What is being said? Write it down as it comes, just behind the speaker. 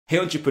Hey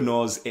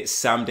entrepreneurs, it's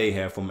Sam Day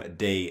here from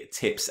Day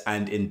Tips,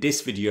 and in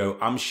this video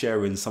I'm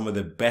sharing some of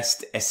the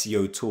best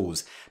SEO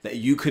tools that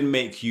you can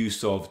make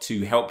use of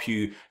to help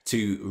you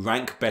to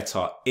rank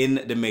better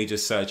in the major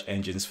search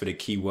engines for the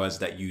keywords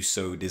that you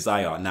so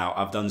desire. Now,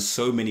 I've done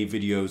so many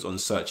videos on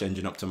search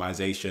engine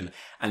optimization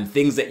and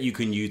things that you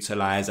can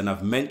utilize, and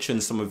I've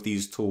mentioned some of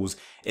these tools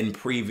in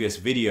previous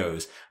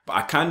videos, but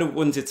I kind of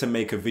wanted to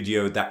make a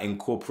video that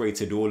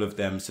incorporated all of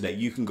them so that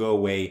you can go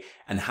away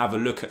and have a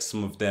look at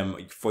some of them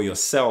for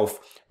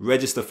yourself,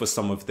 register for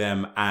some of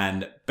them,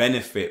 and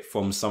benefit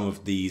from some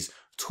of these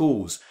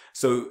tools.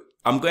 So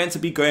I'm going to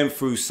be going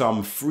through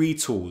some free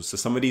tools. So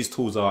some of these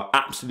tools are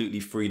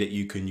absolutely free that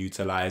you can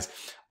utilize.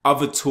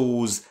 Other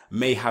tools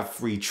may have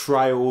free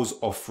trials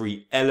or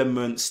free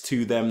elements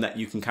to them that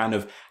you can kind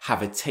of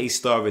have a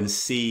taster and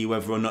see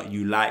whether or not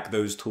you like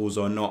those tools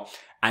or not.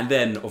 And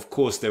then, of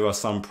course, there are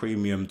some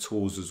premium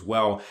tools as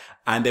well.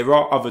 And there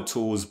are other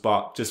tools,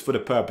 but just for the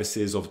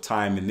purposes of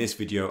time in this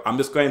video, I'm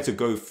just going to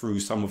go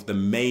through some of the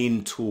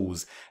main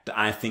tools that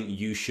I think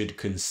you should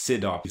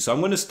consider. So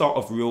I'm going to start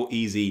off real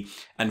easy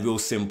and real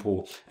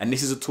simple. And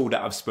this is a tool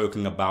that I've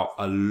spoken about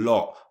a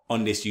lot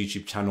on this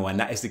YouTube channel, and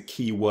that is the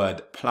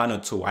keyword planner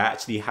tool. I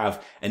actually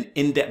have an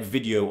in-depth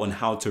video on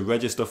how to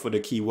register for the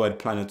keyword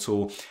planner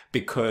tool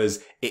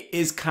because it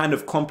is kind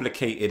of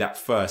complicated at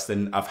first,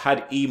 and I've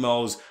had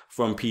emails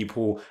from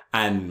people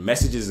and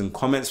messages and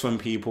comments from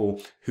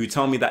people who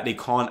tell me that they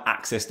can't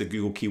access the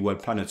Google keyword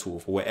planner tool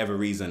for whatever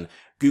reason.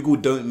 Google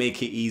don't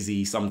make it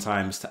easy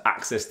sometimes to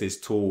access this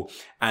tool,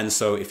 and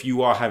so if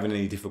you are having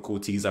any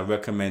difficulties, I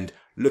recommend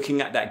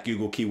looking at that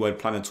Google keyword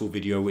planner tool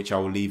video, which I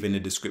will leave in the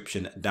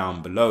description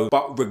down below.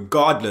 But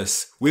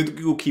regardless, with the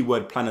Google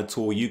keyword planner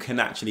tool, you can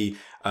actually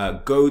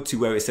go to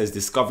where it says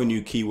discover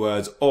new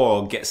keywords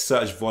or get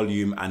search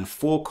volume and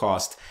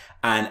forecast.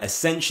 And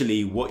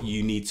essentially what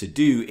you need to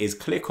do is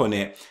click on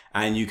it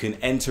and you can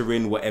enter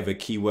in whatever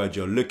keyword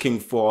you're looking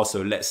for.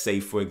 So let's say,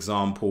 for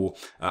example,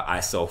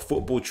 I sell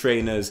football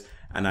trainers,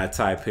 and I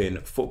type in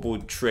football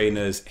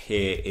trainers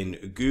here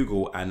in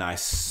Google and I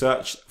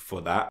search for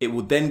that. It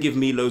will then give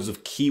me loads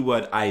of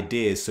keyword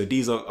ideas. So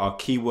these are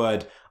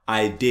keyword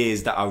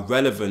ideas that are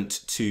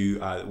relevant to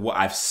what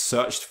I've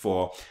searched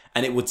for.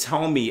 And it will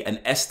tell me an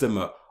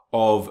estimate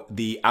of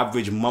the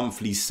average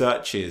monthly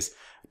searches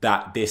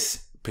that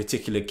this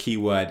particular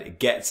keyword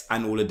gets,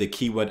 and all of the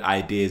keyword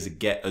ideas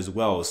get as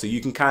well. So you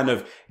can kind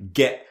of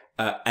get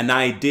an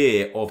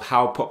idea of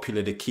how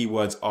popular the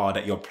keywords are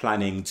that you're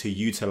planning to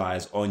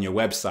utilize on your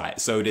website.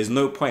 So there's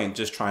no point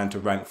just trying to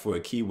rank for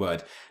a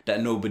keyword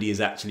that nobody is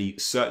actually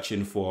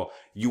searching for.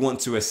 You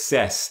want to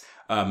assess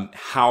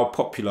how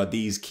popular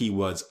these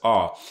keywords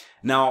are.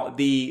 Now,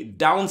 the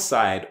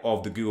downside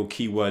of the Google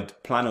Keyword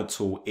Planner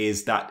tool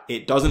is that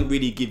it doesn't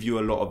really give you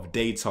a lot of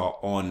data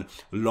on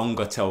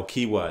longer tail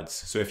keywords.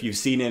 So if you've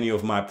seen any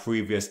of my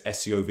previous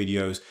SEO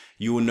videos,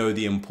 you will know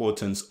the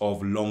importance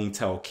of long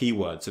tail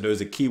keywords. So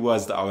those are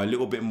keywords that are a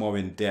little bit more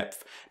in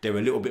depth, they're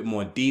a little bit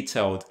more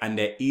detailed, and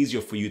they're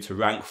easier for you to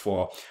rank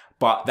for.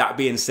 But that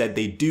being said,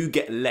 they do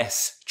get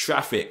less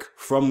traffic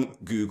from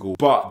Google,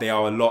 but they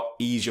are a lot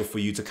easier for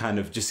you to kind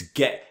of just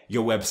get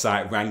your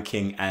website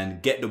ranking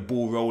and get the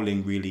ball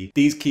rolling, really.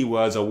 These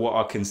keywords are what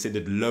are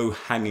considered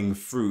low-hanging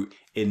fruit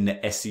in the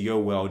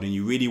SEO world, and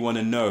you really want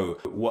to know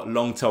what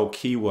long-tail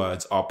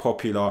keywords are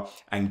popular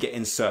and get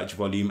in search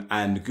volume.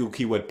 And the Google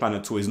Keyword Planner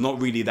tool is not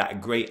really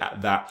that great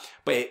at that,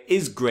 but it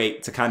is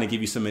great to kind of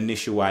give you some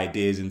initial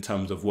ideas in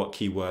terms of what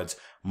keywords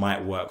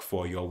might work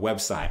for your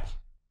website.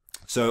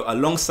 So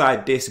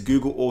alongside this,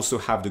 Google also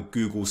have the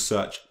Google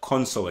Search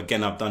Console.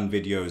 Again, I've done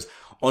videos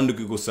on the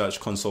Google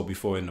Search Console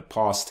before in the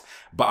past,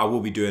 but I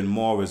will be doing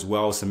more as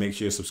well. So make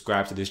sure you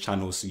subscribe to this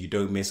channel so you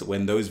don't miss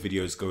when those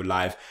videos go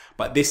live.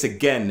 But this,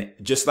 again,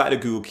 just like the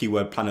Google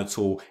Keyword Planner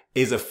tool,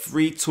 is a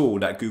free tool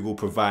that Google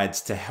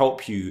provides to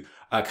help you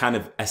kind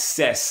of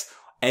assess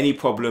any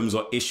problems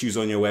or issues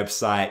on your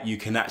website. You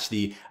can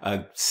actually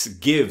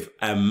give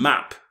a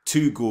map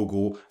to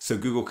Google so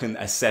Google can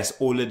assess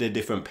all of the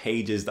different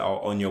pages that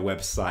are on your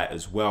website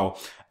as well.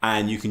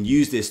 And you can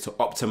use this to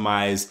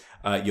optimize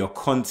your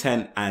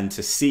content and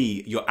to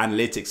see your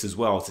analytics as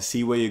well, to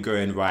see where you're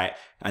going right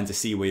and to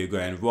see where you're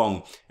going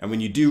wrong. And when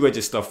you do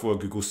register for a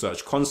Google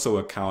Search Console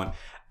account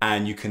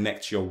and you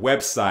connect to your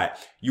website,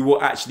 you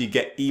will actually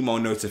get email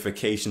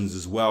notifications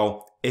as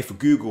well if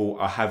Google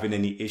are having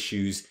any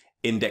issues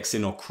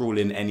indexing or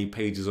crawling any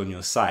pages on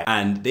your site.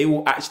 And they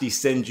will actually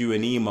send you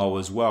an email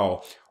as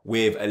well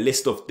with a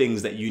list of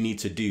things that you need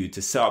to do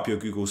to set up your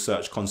Google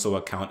Search Console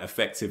account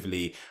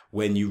effectively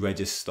when you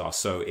register.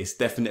 So it's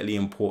definitely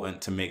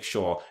important to make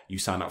sure you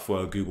sign up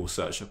for a Google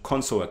Search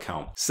Console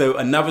account. So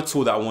another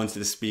tool that I wanted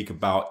to speak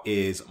about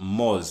is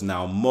Moz.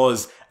 Now,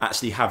 Moz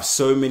actually have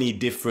so many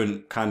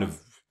different kind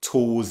of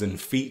tools and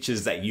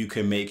features that you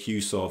can make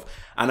use of.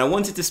 And I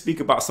wanted to speak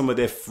about some of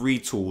their free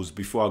tools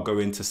before I go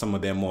into some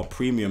of their more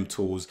premium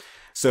tools.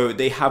 So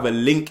they have a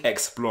link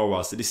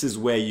explorer. So this is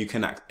where you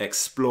can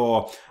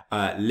explore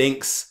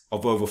links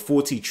of over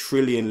 40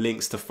 trillion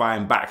links to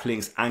find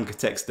backlinks, anchor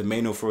text,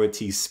 domain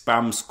authority,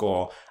 spam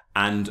score,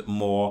 and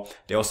more.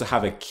 They also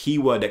have a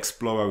keyword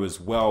explorer as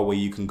well, where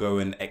you can go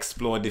and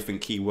explore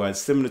different keywords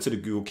similar to the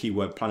Google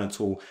Keyword Planner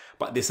tool,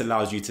 but this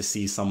allows you to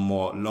see some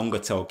more longer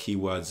tail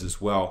keywords as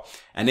well.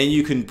 And then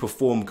you can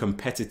perform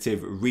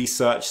competitive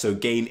research, so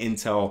gain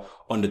intel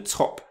on the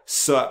top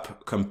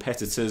SERP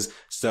competitors.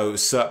 So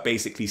SERP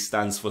basically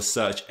stands for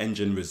search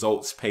engine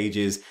results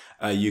pages.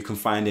 You can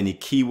find any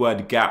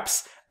keyword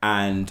gaps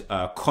and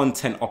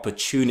content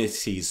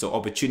opportunities, so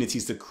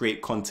opportunities to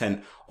create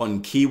content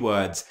on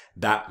keywords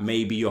that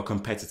maybe your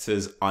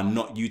competitors are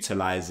not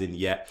utilizing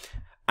yet.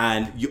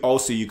 And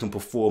you can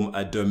perform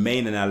a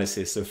domain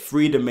analysis, so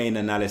free domain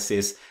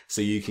analysis,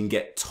 so you can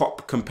get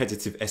top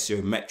competitive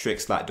SEO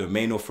metrics like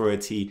domain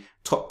authority,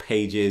 top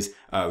pages,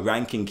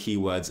 ranking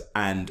keywords,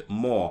 and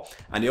more.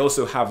 And they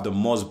also have the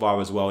Moz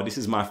bar as well. This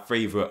is my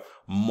favorite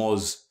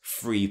Moz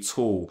free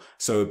tool.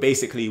 So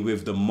basically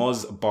with the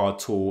Moz bar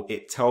tool,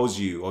 it tells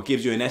you or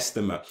gives you an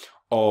estimate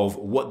of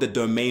what the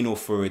domain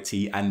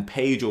authority and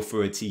page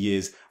authority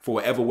is for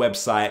whatever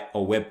website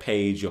or web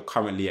page you're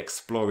currently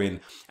exploring.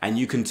 And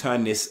you can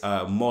turn this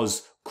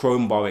Moz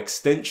Chrome bar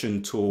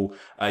extension tool,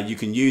 you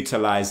can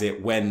utilize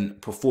it when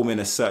performing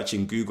a search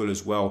in Google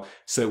as well.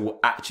 So it will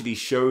actually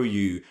show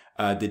you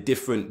the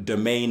different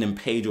domain and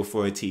page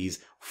authorities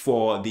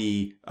for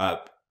the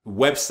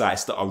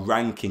websites that are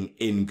ranking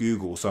in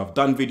Google. So I've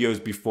done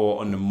videos before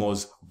on the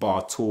Moz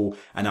bar tool,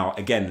 and I'll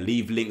again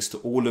leave links to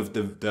all of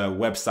the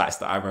websites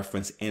that I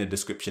reference in the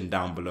description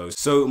down below.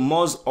 So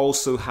Moz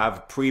also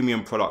have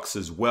premium products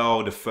as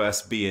well, the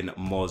first being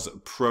Moz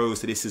Pro.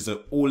 So this is an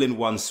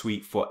all-in-one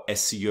suite for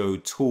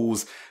SEO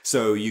tools.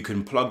 So you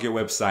can plug your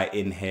website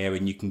in here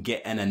and you can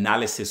get an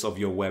analysis of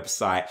your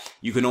website.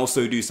 You can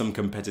also do some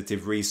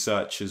competitive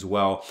research as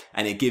well,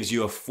 and it gives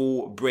you a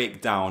full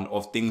breakdown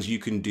of things you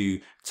can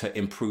do to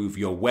improve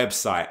your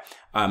website.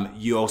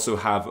 You also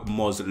have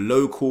Moz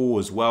Local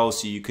as well,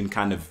 so you can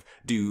kind of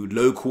do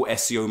local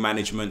SEO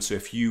management. So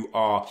if you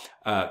are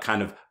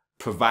kind of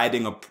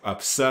providing a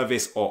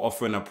service or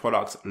offering a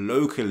product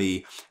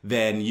locally,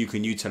 then you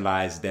can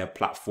utilize their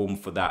platform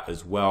for that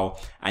as well.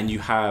 And you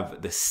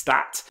have the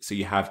Stat, so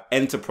you have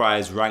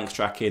enterprise rank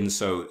tracking,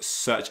 so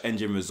search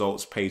engine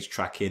results page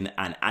tracking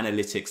and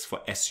analytics for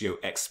SEO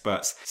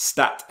experts.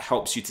 Stat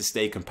helps you to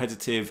stay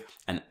competitive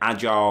and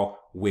agile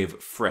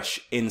with fresh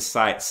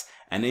insights.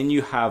 And then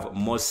you have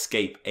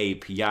Mozscape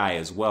API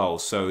as well.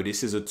 So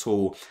this is a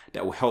tool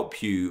that will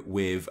help you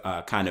with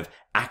kind of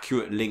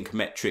accurate link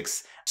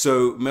metrics.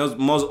 So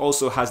Moz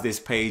also has this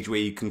page where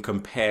you can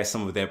compare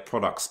some of their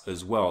products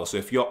as well. So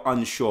if you're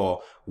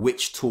unsure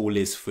which tool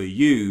is for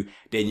you,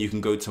 then you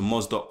can go to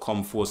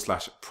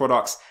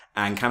moz.com/products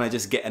and kind of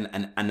just get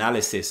an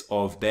analysis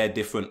of their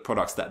different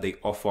products that they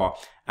offer.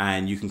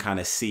 And you can kind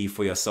of see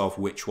for yourself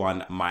which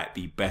one might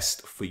be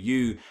best for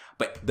you.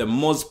 But the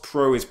Moz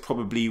Pro is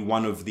probably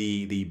one of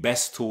the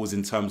best tools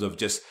in terms of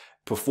just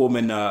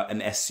performing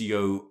an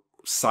SEO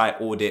site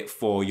audit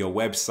for your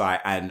website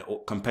and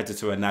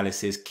competitor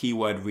analysis,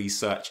 keyword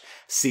research,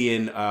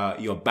 seeing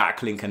your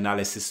backlink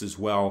analysis as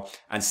well,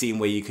 and seeing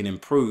where you can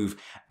improve.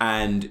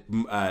 And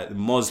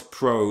Moz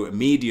Pro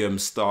Medium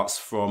starts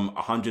from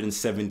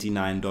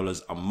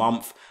 $179 a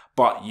month,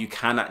 but you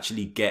can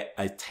actually get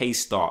a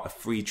taster, a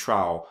free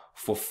trial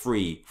for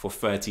free for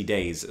 30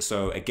 days.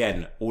 So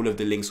again, all of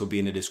the links will be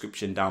in the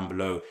description down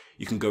below.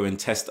 You can go and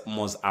test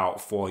Moz out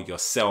for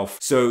yourself.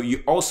 So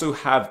you also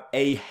have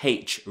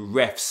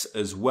AHrefs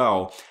as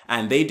well,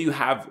 and they do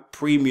have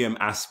premium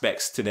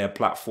aspects to their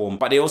platform,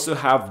 but they also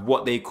have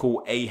what they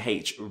call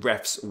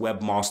AHrefs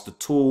Webmaster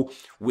Tool,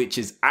 which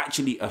is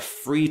actually a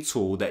free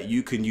tool that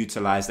you can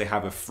utilize. They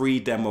have a free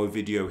demo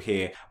video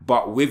here,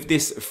 but with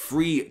this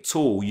free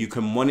tool, you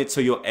can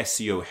monitor your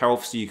SEO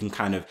health, so you can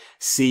kind of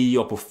see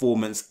your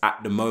performance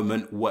at the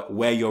moment,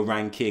 where you're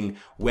ranking,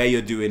 where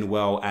you're doing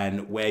well,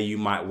 and where you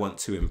might want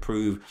to improve.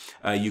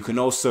 You can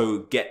also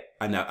get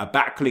a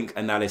backlink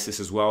analysis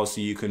as well,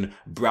 so you can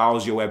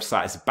browse your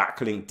website's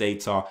backlink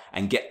data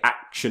and get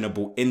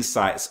actionable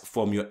insights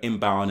from your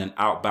inbound and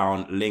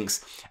outbound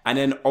links. And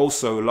then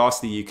also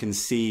lastly, you can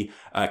see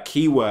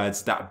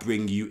keywords that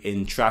bring you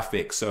in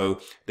traffic. So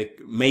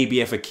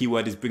maybe if a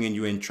keyword is bringing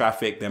you in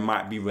traffic, there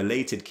might be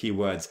related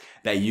keywords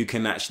that you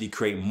can actually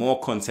create more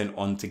content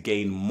on to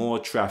gain more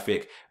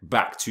traffic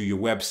back to your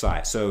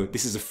website. So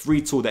this is a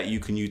free tool that you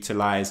can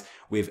utilize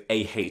with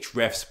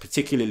AHrefs,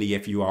 particularly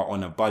if you are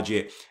on a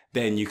budget.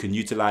 Then you can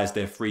utilize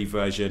their free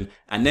version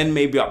and then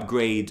maybe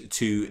upgrade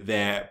to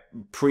their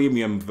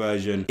premium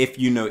version if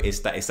you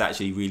notice that it's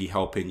actually really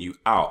helping you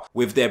out.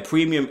 With their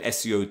premium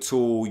SEO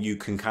tool, you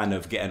can kind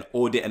of get an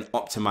audit and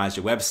optimize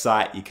your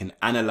website. You can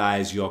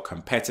analyze your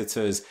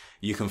competitors.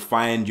 You can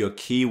find your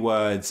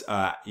keywords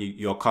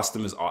your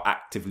customers are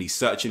actively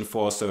searching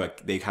for. So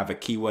they have a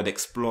keyword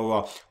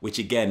explorer, which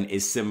again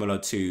is similar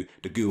to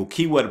the Google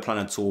Keyword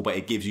Planner tool, but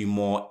it gives you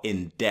more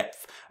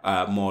in-depth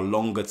more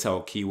longer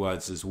tail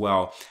keywords as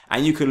well.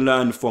 And you can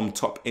learn from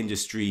top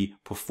industry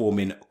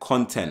performing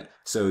content.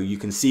 So you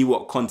can see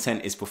what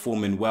content is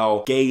performing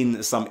well,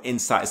 gain some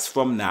insights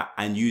from that,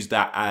 and use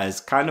that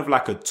as kind of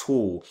like a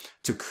tool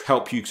to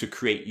help you to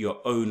create your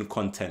own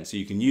content. So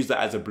you can use that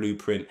as a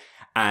blueprint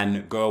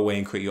and go away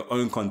and create your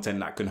own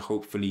content that can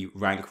hopefully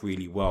rank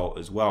really well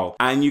as well.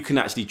 And you can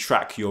actually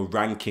track your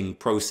ranking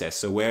process.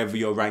 So wherever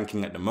you're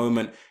ranking at the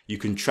moment, you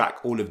can track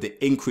all of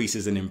the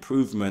increases and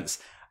improvements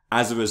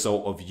as a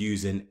result of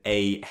using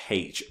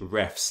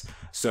AHrefs.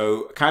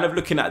 So kind of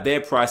looking at their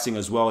pricing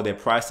as well, their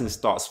pricing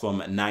starts from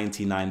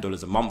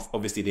 $99 a month.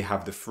 Obviously they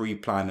have the free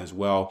plan as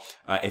well.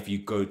 If you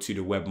go to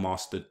the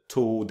webmaster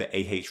tool, the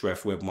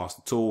AHref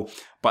webmaster tool,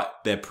 but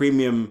their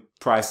premium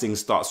pricing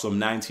starts from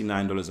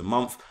 $99 a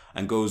month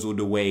and goes all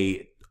the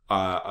way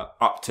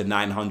up to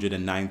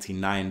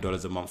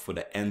 $999 a month for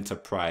the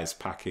enterprise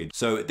package.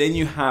 So then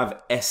you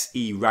have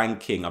SE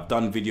ranking. I've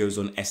done videos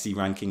on SE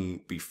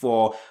ranking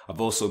before.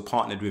 I've also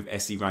partnered with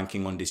SE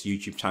ranking on this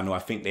YouTube channel. I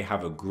think they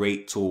have a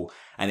great tool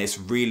and it's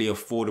really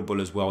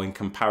affordable as well in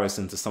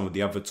comparison to some of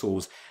the other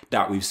tools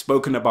that we've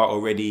spoken about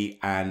already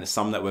and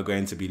some that we're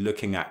going to be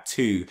looking at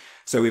too.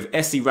 So with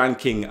SE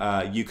ranking,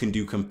 you can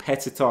do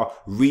competitor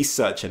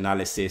research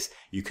analysis.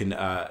 You can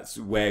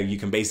where you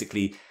can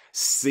basically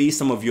see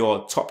some of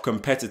your top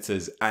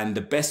competitors, and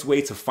the best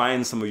way to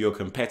find some of your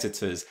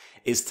competitors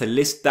is to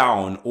list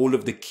down all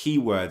of the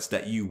keywords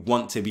that you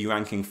want to be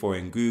ranking for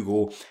in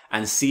Google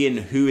and seeing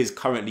who is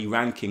currently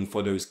ranking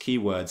for those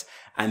keywords.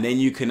 And then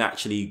you can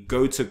actually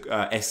go to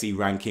SE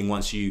ranking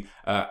once you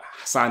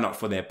sign up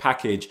for their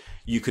package.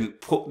 You can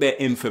put their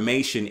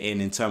information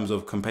in terms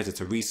of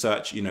competitor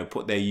research, you know,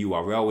 put their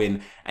URL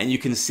in, and you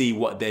can see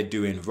what they're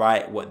doing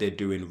right, what they're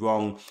doing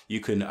wrong. You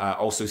can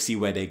also see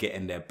where they're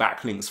getting their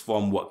backlinks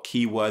from, what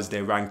keywords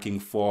they're ranking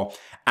for,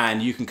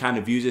 and you can kind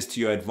of use this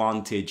to your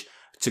advantage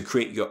to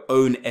create your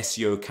own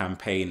SEO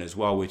campaign as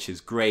well, which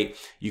is great.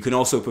 You can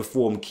also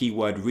perform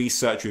keyword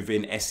research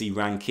within SE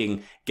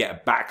ranking, get a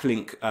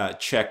backlink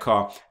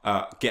checker,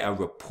 get a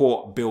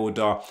report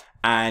builder,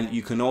 and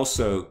you can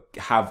also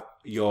have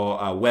your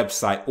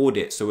website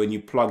audit. So when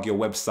you plug your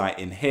website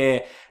in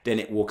here, then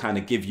it will kind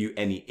of give you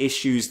any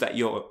issues that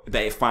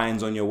it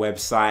finds on your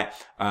website,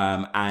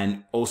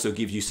 and also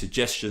give you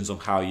suggestions on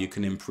how you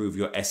can improve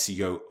your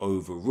SEO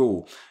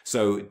overall.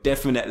 So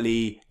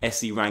definitely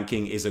SE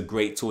ranking is a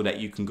great tool that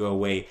you can go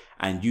away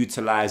and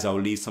utilize. I'll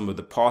leave some of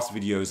the past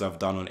videos I've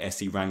done on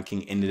SE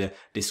ranking in the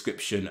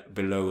description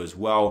below as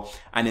well.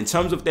 And in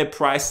terms of their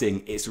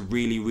pricing, it's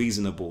really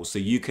reasonable. So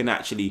you can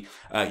actually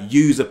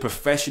use a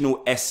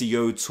professional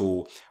SEO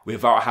tool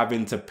without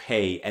having to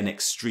pay an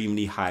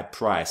extremely high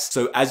price.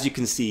 So as you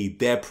can see,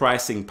 their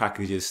pricing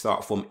packages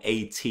start from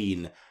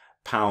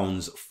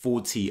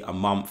 £18.40 a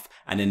month,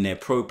 and then their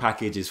pro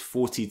package is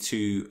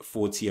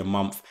 $42.40 a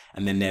month,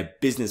 and then their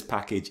business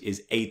package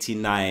is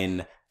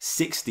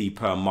 $89.60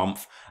 per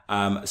month.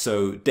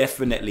 So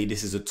definitely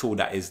this is a tool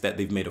that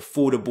they've made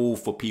affordable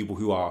for people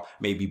who are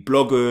maybe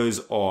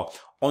bloggers or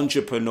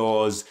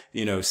entrepreneurs,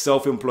 you know,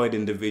 self-employed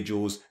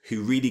individuals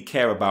who really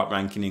care about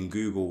ranking in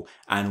Google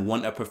and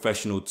want a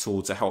professional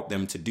tool to help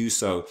them to do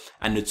so.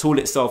 And the tool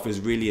itself is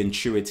really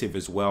intuitive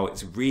as well.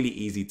 It's really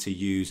easy to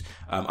use.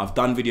 I've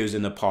done videos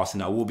in the past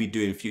and I will be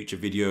doing future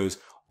videos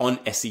on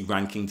SE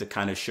ranking to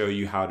kind of show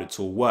you how the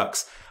tool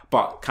works.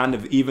 But kind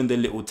of even the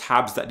little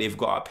tabs that they've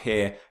got up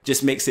here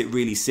just makes it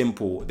really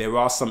simple. There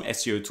are some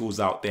SEO tools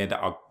out there that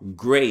are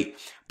great,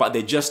 but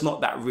they're just not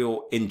that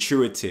real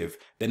intuitive.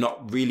 They're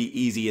not really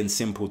easy and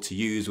simple to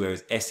use,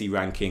 whereas SE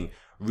ranking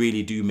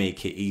really do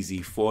make it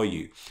easy for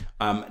you.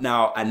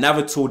 Now,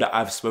 another tool that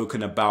I've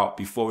spoken about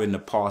before in the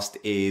past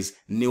is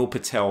Neil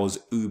Patel's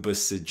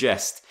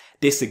Ubersuggest.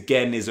 This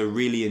again is a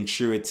really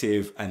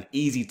intuitive and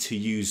easy to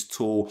use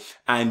tool,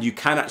 and you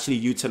can actually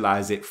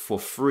utilize it for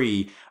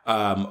free,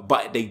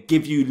 but they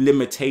give you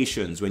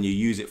limitations when you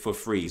use it for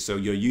free. So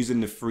you're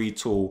using the free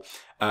tool,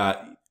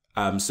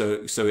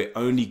 so it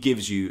only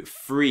gives you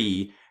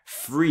free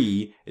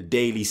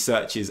daily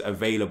searches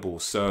available.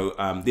 So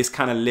this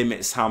kind of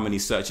limits how many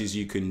searches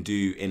you can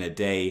do in a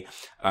day,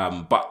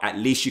 but at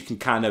least you can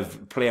kind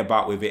of play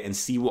about with it and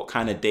see what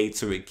kind of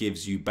data it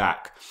gives you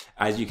back.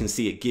 As you can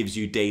see, it gives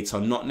you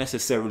data not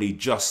necessarily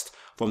just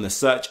from the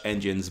search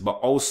engines, but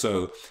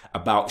also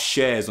about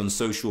shares on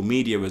social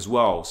media as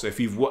well. So if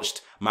you've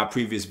watched my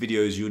previous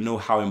videos, you'll know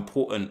how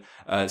important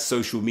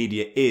social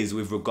media is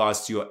with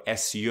regards to your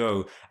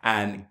SEO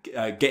and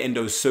getting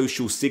those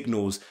social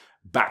signals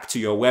back to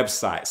your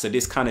website. So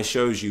this kind of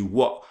shows you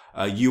what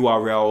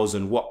URLs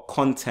and what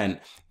content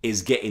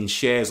is getting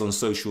shares on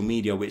social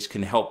media, which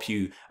can help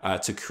you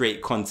to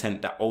create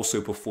content that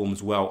also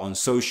performs well on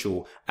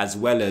social as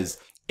well as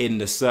in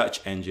the search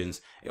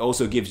engines. It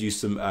also gives you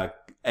some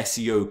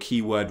SEO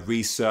keyword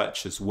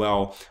research as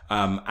well.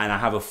 And I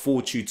have a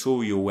full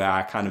tutorial where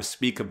I kind of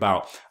speak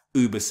about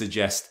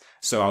Ubersuggest.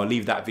 So I'll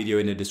leave that video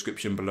in the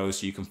description below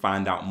so you can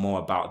find out more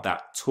about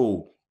that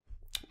tool.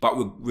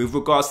 But with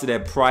regards to their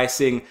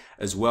pricing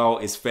as well,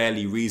 it's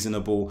fairly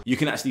reasonable. You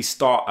can actually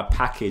start a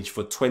package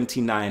for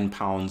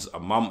 £29 a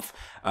month.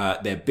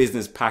 Their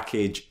business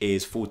package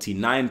is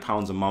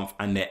 £49 a month,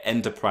 and their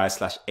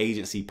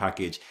enterprise/agency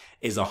package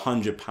is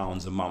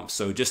 £100 a month.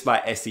 So just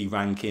like SE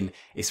ranking,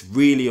 it's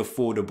really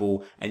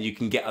affordable, and you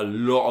can get a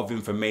lot of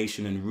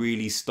information and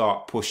really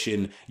start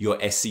pushing your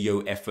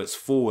SEO efforts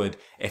forward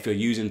if you're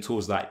using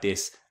tools like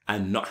this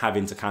and not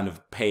having to kind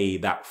of pay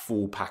that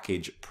full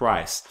package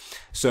price.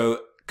 So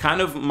kind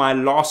of my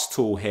last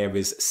tool here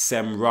is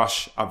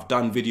SEMrush. I've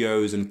done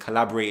videos and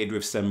collaborated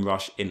with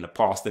SEMrush in the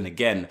past, and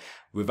again,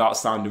 without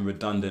sounding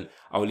redundant,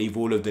 I'll leave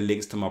all of the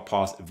links to my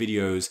past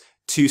videos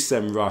to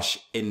SEMrush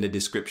in the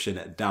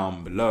description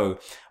down below.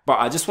 But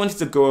I just wanted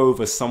to go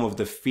over some of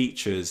the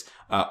features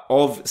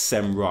of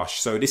SEMrush.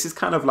 So this is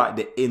kind of like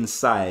the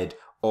inside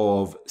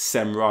of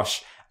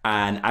SEMrush.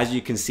 And as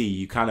you can see,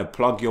 you kind of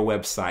plug your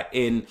website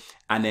in,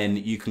 and then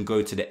you can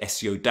go to the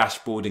SEO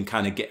dashboard and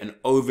kind of get an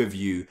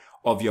overview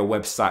of your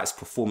website's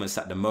performance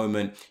at the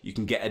moment. You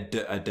can get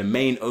a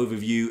domain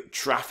overview,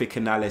 traffic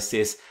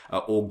analysis,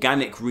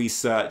 organic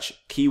research,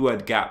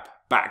 keyword gap,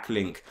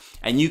 backlink,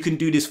 and you can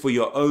do this for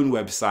your own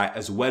website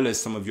as well as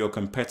some of your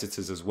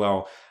competitors as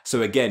well.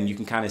 So again, you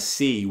can kind of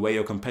see where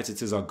your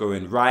competitors are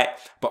going right,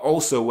 but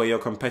also where your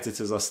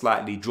competitors are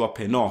slightly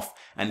dropping off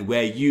and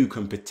where you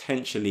can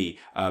potentially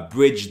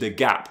bridge the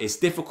gap. It's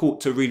difficult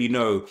to really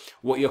know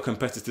what your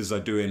competitors are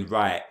doing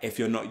right if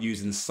you're not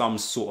using some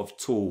sort of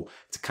tool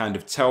to kind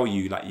of tell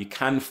you. Like, you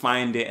can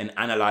find it and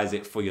analyze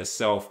it for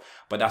yourself,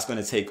 but that's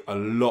going to take a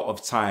lot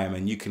of time,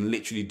 and you can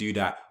literally do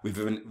that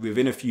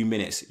within a few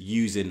minutes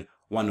using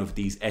one of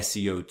these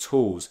SEO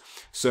tools.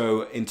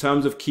 So in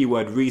terms of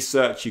keyword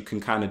research, you can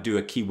kind of do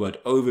a keyword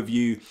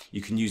overview.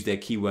 You can use their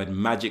keyword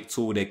magic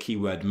tool, their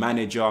keyword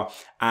manager,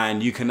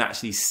 and you can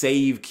actually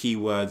save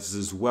keywords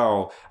as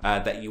well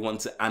that you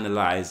want to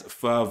analyze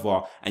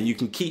further. And you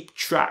can keep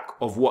track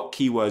of what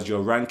keywords you're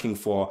ranking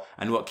for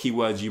and what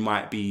keywords you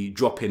might be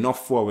dropping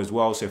off for as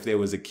well. So if there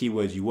was a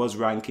keyword you was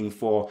ranking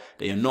for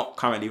that you're not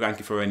currently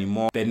ranking for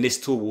anymore, then this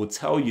tool will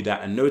tell you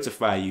that and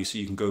notify you, so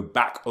you can go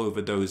back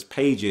over those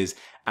pages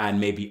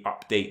and maybe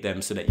update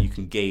them so that you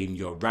can gain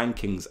your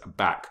rankings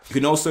back. You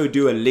can also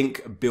do a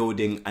link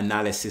building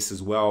analysis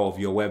as well of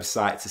your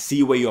website to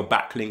see where your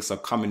backlinks are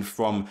coming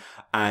from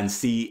and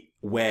see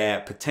where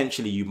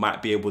potentially you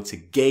might be able to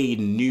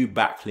gain new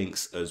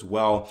backlinks as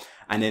well.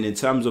 And then in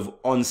terms of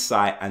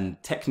on-site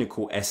and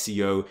technical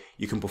SEO,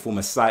 you can perform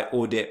a site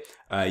audit,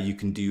 you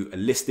can do a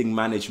listing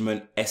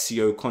management,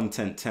 SEO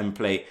content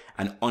template,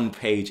 and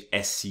on-page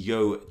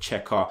SEO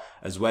checker,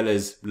 as well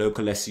as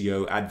local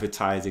SEO,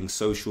 advertising,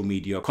 social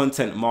media,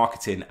 content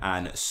marketing,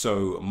 and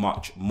so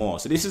much more.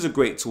 So this is a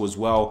great tool as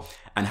well.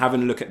 And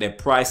having a look at their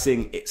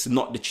pricing, it's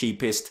not the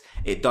cheapest.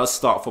 It does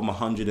start from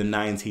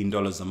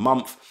 $119 a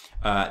month.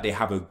 They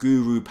have a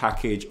guru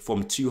package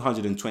from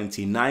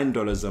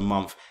 $229 a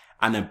month,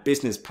 and a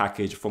business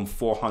package from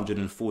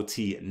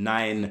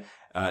 $449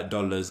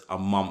 a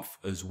month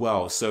as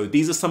well. So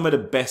these are some of the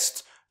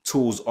best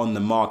tools on the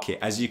market.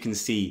 As you can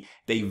see,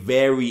 they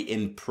vary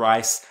in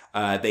price.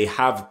 They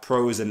have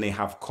pros and they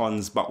have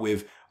cons, but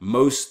with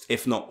most,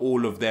 if not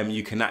all of them,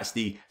 you can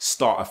actually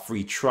start a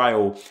free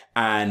trial,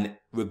 and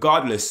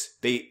regardless,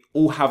 they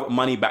all have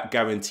money back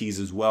guarantees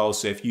as well.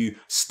 So if you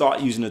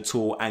start using a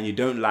tool and you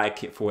don't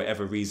like it for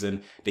whatever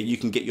reason, then you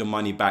can get your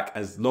money back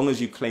as long as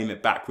you claim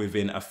it back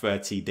within a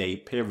 30-day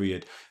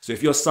period. So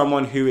if you're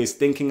someone who is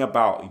thinking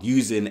about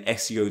using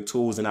SEO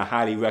tools, and I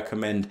highly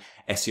recommend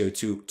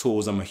SEO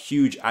tools, I'm a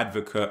huge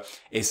advocate.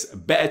 It's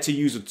better to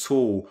use a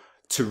tool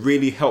to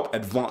really help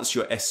advance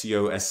your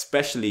SEO,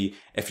 especially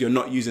if you're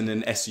not using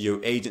an SEO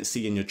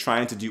agency and you're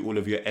trying to do all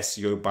of your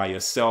SEO by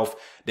yourself.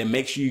 Then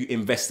make sure you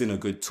invest in a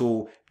good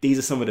tool. These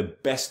are some of the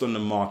best on the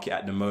market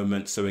at the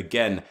moment. So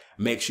again,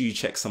 make sure you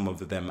check some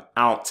of them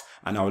out,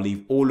 and I'll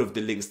leave all of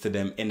the links to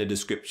them in the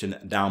description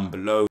down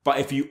below. But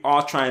if you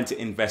are trying to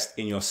invest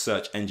in your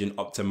search engine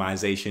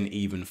optimization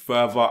even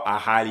further, I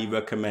highly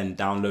recommend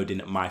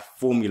downloading my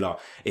formula.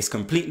 It's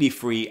completely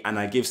free, and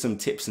I give some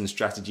tips and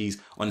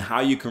strategies on how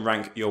you can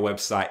rank your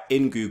website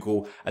in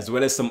Google, as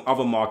well as some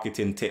other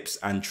marketing tips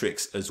and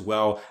tricks as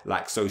well,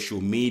 like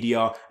social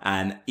media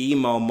and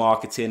email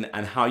marketing,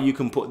 and how you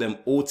can put them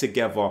all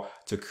together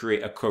to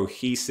create a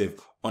cohesive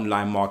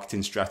online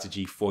marketing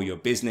strategy for your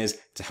business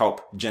to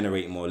help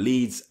generate more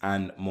leads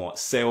and more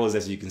sales.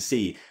 As you can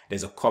see,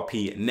 there's a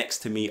copy next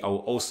to me. I will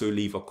also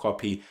leave a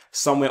copy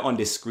somewhere on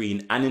this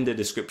screen and in the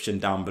description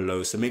down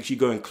below. So make sure you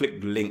go and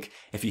click the link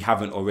if you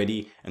haven't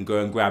already, and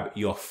go and grab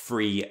your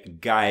free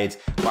guide.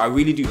 But I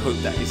really do hope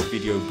that this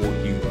video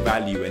brought you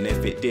value, and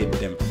if it did,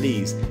 then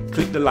please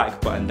click the like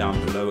button down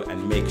below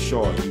and make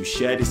sure you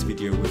share this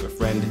video with a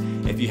friend.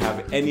 If you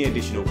have any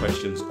additional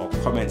questions or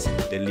comments,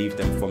 then leave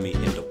them for me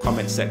in the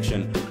comment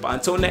section. But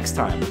until next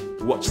time,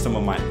 watch some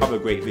of my other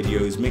great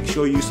videos. Make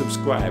sure you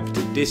subscribe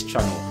to this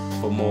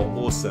channel for more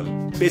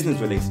awesome business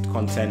related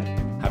content.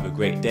 Have a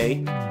great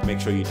day. Make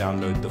sure you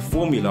download the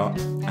formula,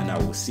 and I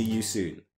will see you soon.